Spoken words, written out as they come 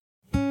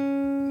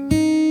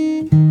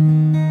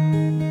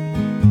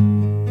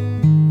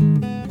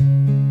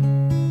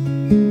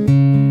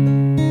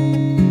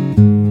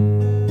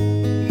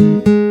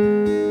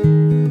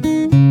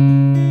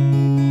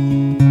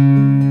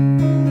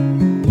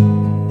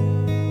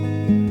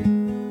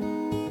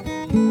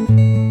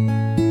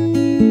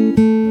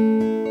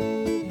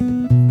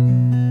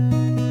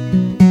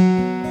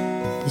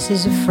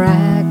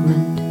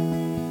fragment.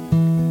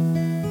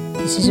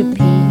 This is a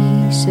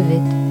piece of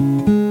it.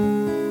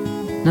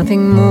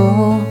 Nothing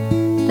more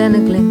than a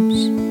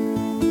glimpse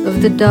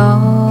of the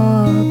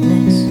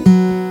darkness.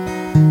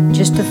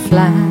 Just a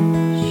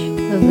flash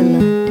of the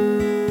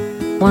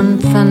light, one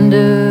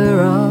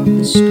thunder of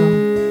the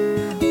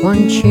storm,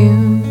 one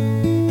tune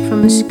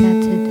from a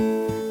scattered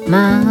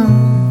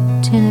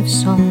mountain of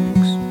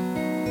songs.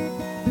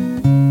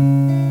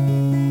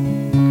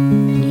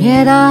 And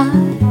yet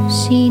I've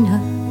seen her,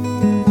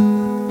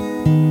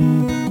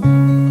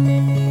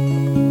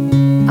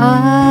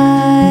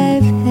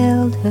 I've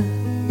held her,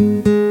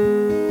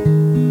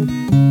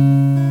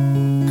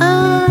 I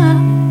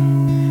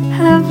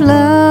have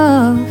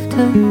loved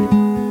her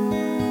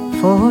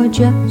for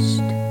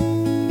just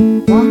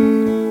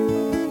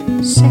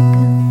 1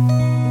 second.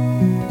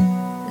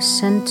 A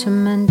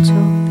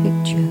sentimental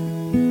picture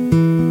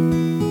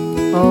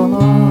of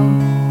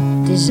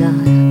desire,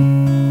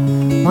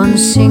 1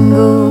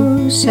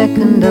 single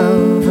second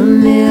of a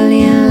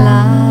million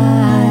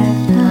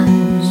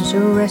lifetimes, a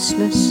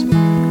restless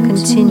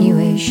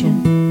continuation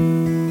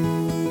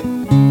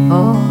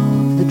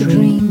of the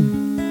dream,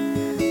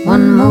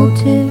 one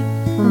motive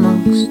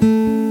amongst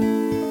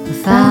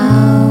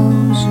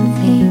 1,000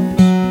 themes.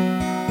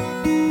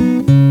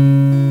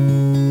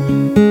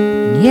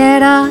 And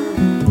yet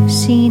I've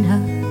seen her,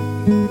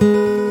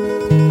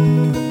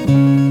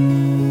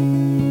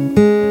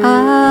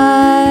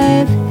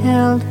 I've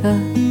held her,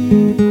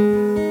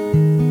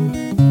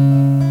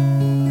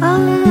 I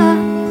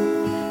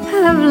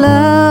have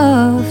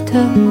loved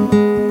her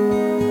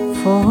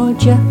for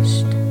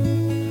just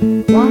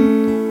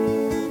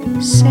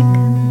 1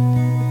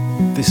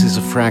 second. This is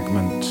a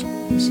fragment.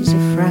 This is a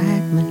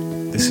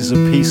fragment. This is a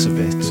piece of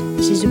it.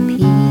 This is a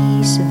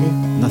piece of it.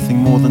 Nothing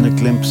more than a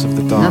glimpse of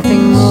the darkness.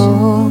 Nothing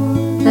more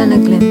than a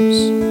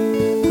glimpse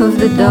of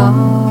the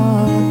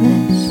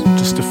darkness.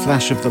 Just a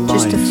flash of the light.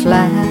 Just a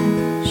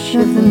flash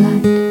of the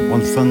light.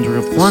 One thunder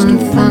of the One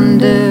storm.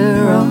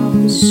 thunder of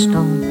the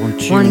storm. One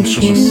tune from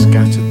a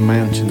scattered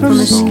mountain from of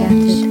a songs.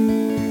 scattered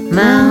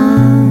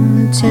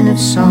mountain of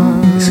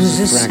songs. This is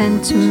a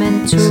fragment.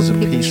 sentimental This is a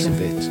picture piece of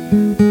it.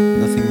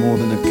 Nothing more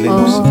than a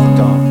glimpse of the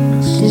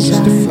darkness.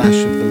 Just a flash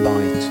of the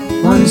light.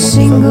 One thunder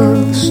single of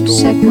the storm.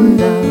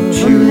 second of a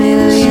Tune from a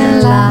million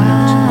scattered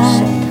mountain of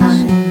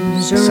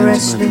lifetimes, songs. a Sentimental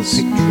restless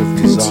picture of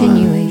desire.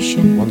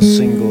 continuation 1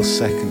 single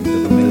second of a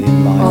million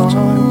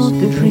lifetimes. of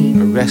the dream.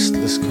 A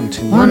restless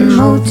continuation One of the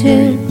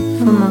motive dream.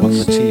 One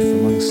amongst motif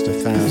amongst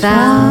 1,000.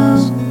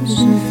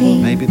 1,000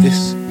 themes. Maybe this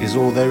is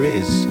all there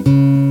is.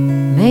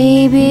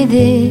 Maybe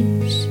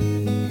this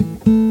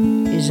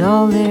is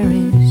all there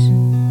is.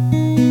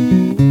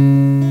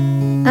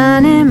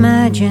 An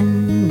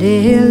imagined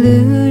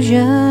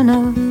illusion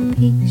of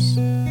peace.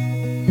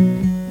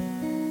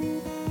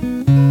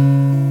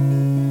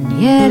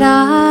 And yet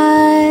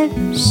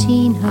I've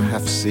seen I her,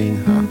 have seen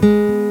her,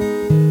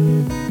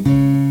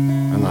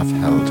 and I've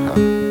held her,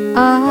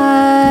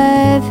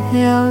 I've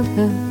held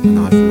her, and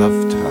I've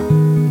loved her.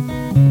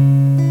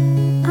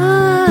 I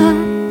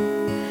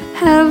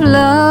have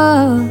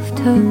loved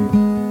her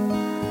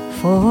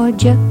for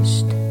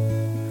just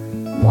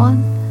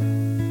 1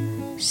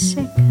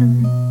 second.